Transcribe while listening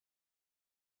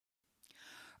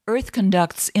Earth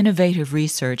conducts innovative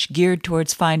research geared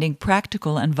towards finding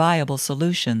practical and viable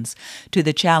solutions to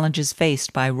the challenges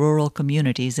faced by rural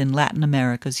communities in Latin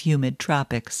America's humid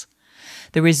tropics.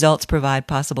 The results provide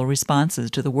possible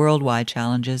responses to the worldwide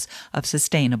challenges of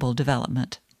sustainable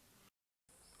development.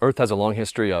 Earth has a long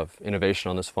history of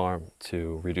innovation on this farm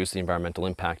to reduce the environmental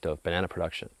impact of banana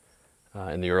production.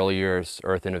 In the early years,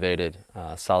 Earth innovated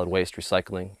solid waste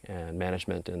recycling and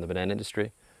management in the banana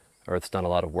industry. Earth's done a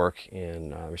lot of work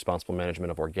in responsible management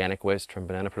of organic waste from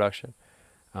banana production.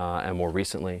 And more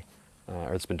recently,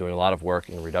 Earth's been doing a lot of work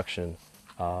in reduction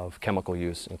of chemical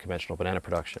use in conventional banana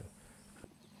production.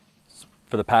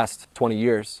 For the past 20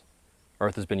 years,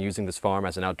 Earth has been using this farm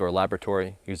as an outdoor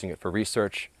laboratory, using it for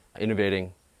research,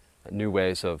 innovating new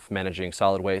ways of managing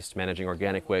solid waste, managing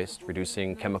organic waste,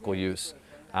 reducing chemical use,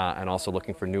 and also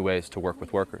looking for new ways to work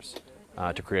with workers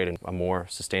to create a more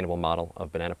sustainable model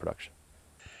of banana production.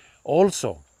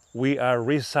 Also, we are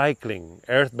recycling.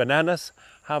 Earth bananas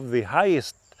have the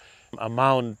highest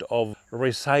amount of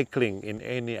recycling in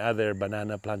any other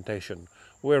banana plantation.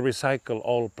 We recycle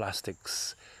all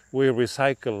plastics. We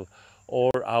recycle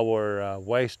all our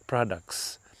waste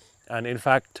products. And in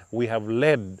fact, we have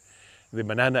led the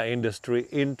banana industry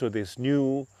into this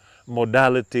new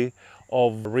modality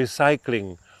of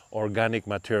recycling organic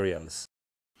materials.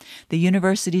 The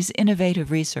university's innovative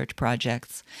research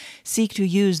projects seek to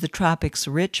use the tropics'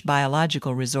 rich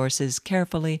biological resources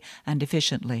carefully and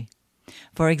efficiently.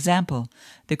 For example,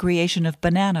 the creation of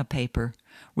banana paper,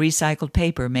 recycled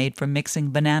paper made from mixing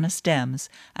banana stems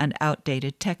and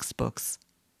outdated textbooks.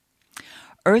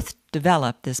 Earth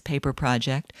developed this paper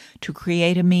project to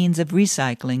create a means of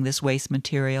recycling this waste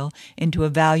material into a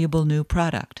valuable new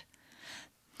product.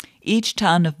 Each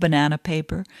ton of banana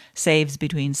paper saves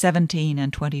between 17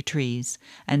 and 20 trees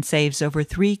and saves over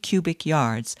 3 cubic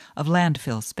yards of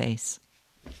landfill space.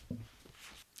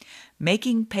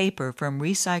 Making paper from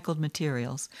recycled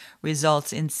materials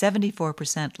results in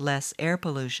 74% less air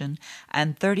pollution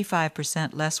and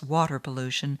 35% less water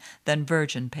pollution than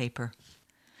virgin paper.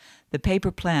 The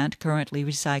paper plant currently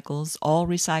recycles all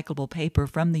recyclable paper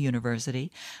from the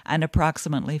university and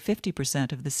approximately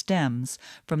 50% of the stems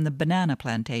from the banana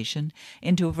plantation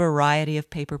into a variety of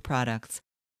paper products.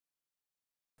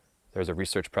 There's a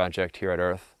research project here at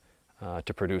Earth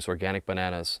to produce organic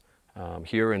bananas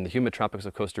here in the humid tropics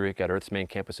of Costa Rica at Earth's main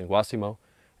campus in Guasimo,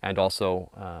 and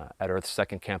also at Earth's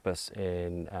second campus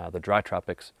in the dry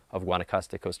tropics of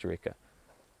Guanacaste, Costa Rica.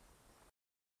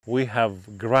 We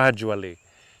have gradually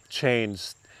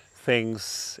changed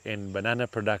things in banana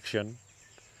production.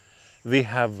 They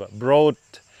have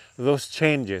brought those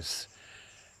changes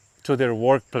to their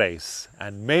workplace,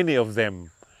 and many of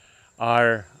them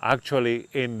are actually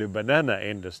in the banana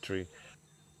industry.